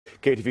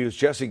KTVU's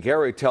Jesse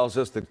Gary tells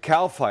us that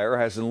CAL FIRE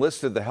has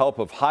enlisted the help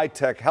of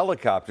high-tech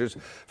helicopters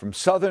from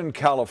Southern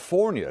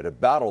California to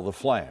battle the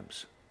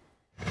flames.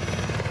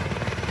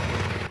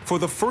 For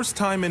the first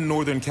time in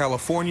Northern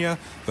California,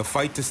 the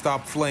fight to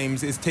stop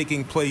flames is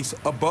taking place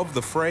above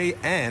the fray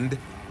and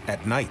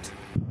at night.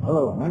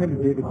 Hello, my name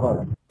is David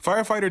Clark.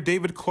 Firefighter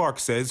David Clark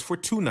says for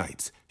 2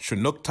 nights,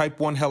 Chinook Type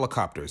 1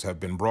 helicopters have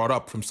been brought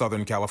up from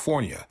Southern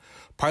California.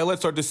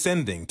 Pilots are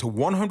descending to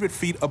 100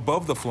 feet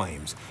above the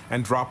flames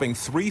and dropping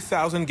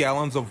 3,000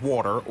 gallons of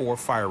water or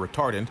fire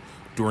retardant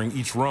during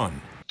each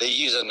run. They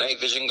use a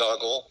night vision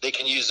goggle. They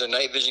can use their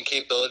night vision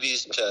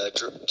capabilities to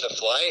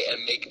fly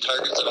and make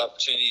targets of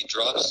opportunity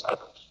drops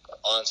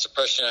on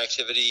suppression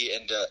activity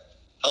and to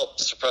help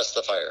suppress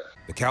the fire.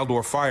 The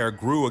Caldor Fire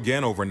grew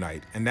again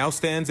overnight and now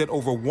stands at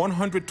over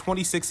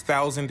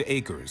 126,000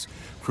 acres.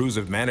 Crews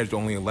have managed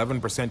only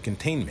 11%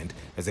 containment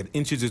as it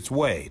inches its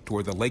way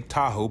toward the Lake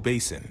Tahoe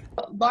basin.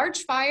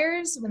 Large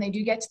fires, when they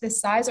do get to this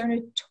size, are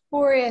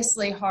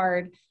notoriously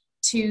hard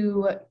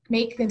to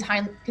make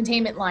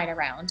containment line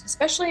around,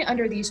 especially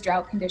under these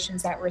drought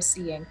conditions that we're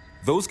seeing.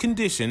 Those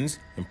conditions,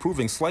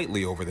 improving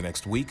slightly over the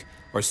next week,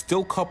 are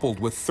still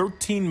coupled with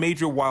 13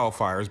 major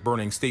wildfires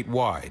burning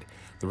statewide.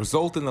 The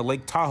result in the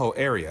Lake Tahoe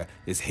area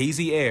is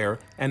hazy air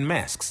and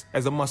masks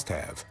as a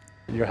must-have.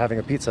 You're having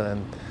a pizza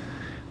and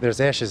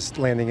there's ashes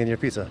landing in your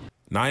pizza.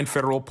 9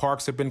 federal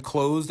parks have been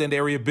closed and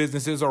area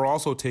businesses are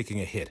also taking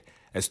a hit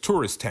as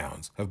tourist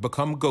towns have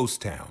become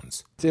ghost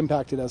towns. It's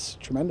impacted us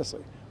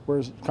tremendously.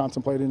 We're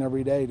contemplating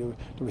every day, do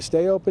we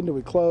stay open, do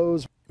we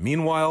close?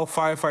 Meanwhile,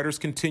 firefighters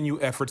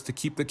continue efforts to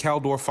keep the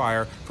Caldor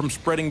Fire from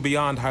spreading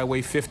beyond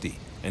Highway 50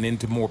 and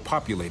into more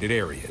populated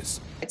areas.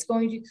 It's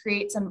going to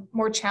create some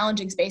more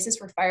challenging spaces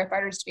for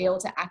firefighters to be able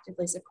to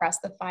actively suppress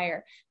the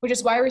fire, which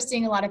is why we're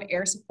seeing a lot of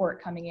air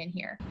support coming in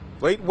here.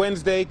 Late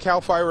Wednesday,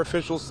 CAL FIRE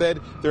officials said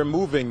they're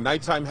moving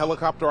nighttime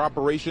helicopter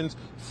operations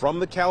from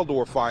the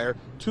Caldor Fire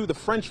to the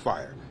French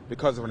Fire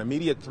because of an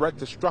immediate threat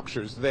to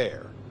structures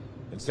there.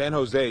 In San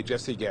Jose,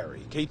 Jesse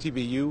Gary,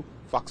 KTVU,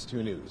 Fox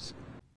 2 News.